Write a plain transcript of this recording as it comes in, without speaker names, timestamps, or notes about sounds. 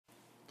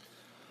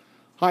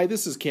Hi,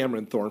 this is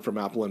Cameron Thorne from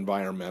Apple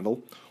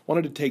Environmental.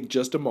 Wanted to take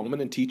just a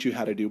moment and teach you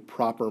how to do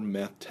proper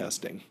meth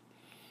testing.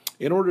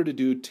 In order to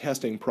do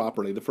testing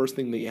properly, the first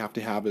thing that you have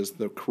to have is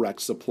the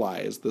correct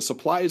supplies. The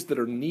supplies that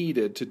are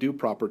needed to do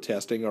proper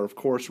testing are, of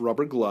course,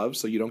 rubber gloves,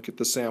 so you don't get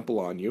the sample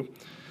on you.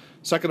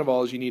 Second of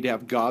all is you need to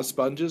have gauze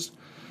sponges.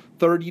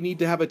 Third, you need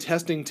to have a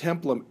testing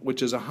template,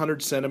 which is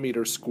 100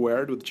 centimeters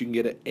squared, which you can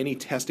get at any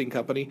testing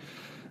company.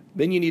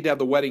 Then you need to have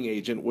the wetting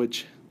agent,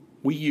 which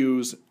we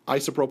use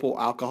isopropyl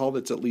alcohol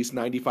that's at least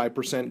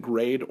 95%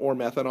 grade or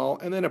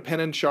methanol, and then a pen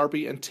and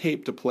Sharpie and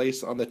tape to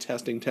place on the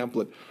testing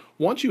template.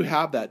 Once you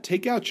have that,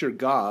 take out your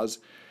gauze,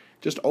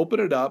 just open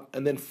it up,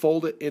 and then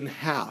fold it in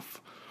half.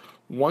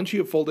 Once you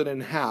have fold it in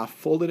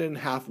half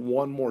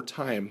one more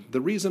time. The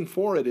reason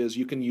for it is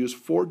you can use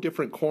 4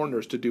 different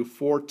corners to do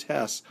 4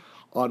 tests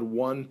on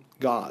one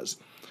gauze.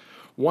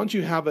 Once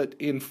you have it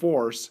in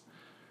force,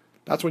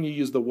 that's when you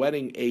use the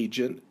wetting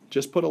agent.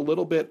 Just put a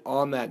little bit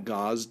on that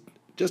gauze,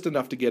 just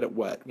enough to get it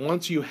wet.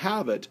 Once you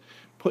have it,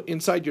 put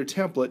inside your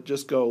template,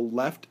 just go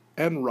left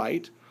and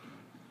right,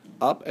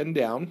 up and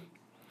down.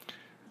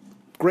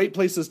 Great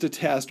places to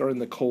test are in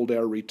the cold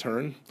air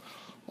return.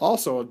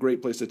 Also a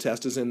great place to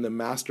test is in the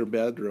master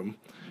bedroom,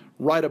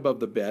 right above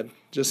the bed,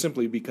 just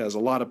simply because a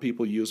lot of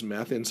people use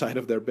meth inside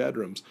of their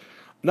bedrooms.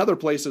 Another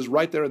place is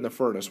right there in the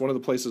furnace. One of the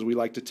places we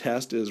like to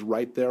test is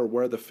right there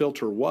where the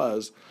filter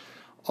was.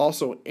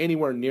 Also,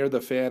 anywhere near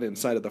the fan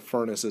inside of the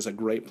furnace is a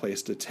great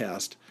place to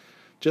test.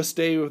 Just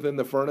stay within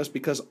the furnace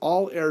because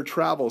all air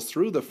travels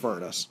through the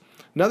furnace.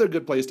 Another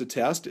good place to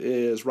test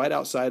is right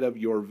outside of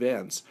your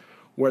vents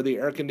where the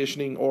air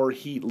conditioning or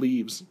heat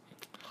leaves.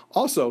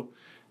 Also,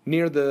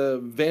 near the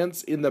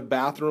vents in the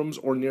bathrooms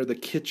or near the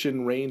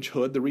kitchen range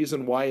hood. The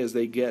reason why is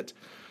they get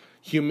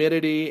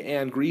humidity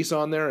and grease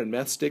on there and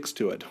meth sticks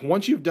to it.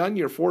 Once you've done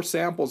your 4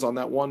 samples on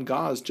that one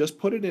gauze, just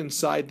put it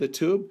inside the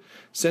tube,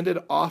 send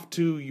it off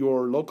to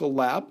your local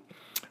lab.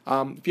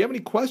 If you have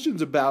any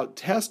questions about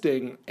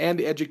testing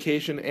and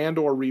education and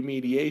or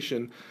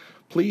remediation,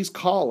 please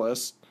call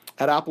us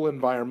at Apple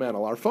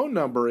Environmental. Our phone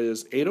number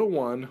is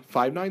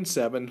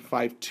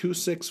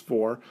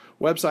 801-597-5264.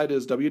 Website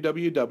is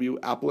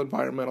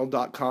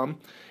www.appleenvironmental.com,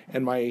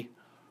 and my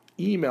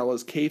email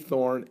is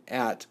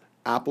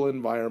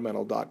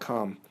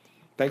kthorne@appleenvironmental.com.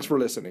 Thanks for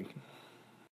listening.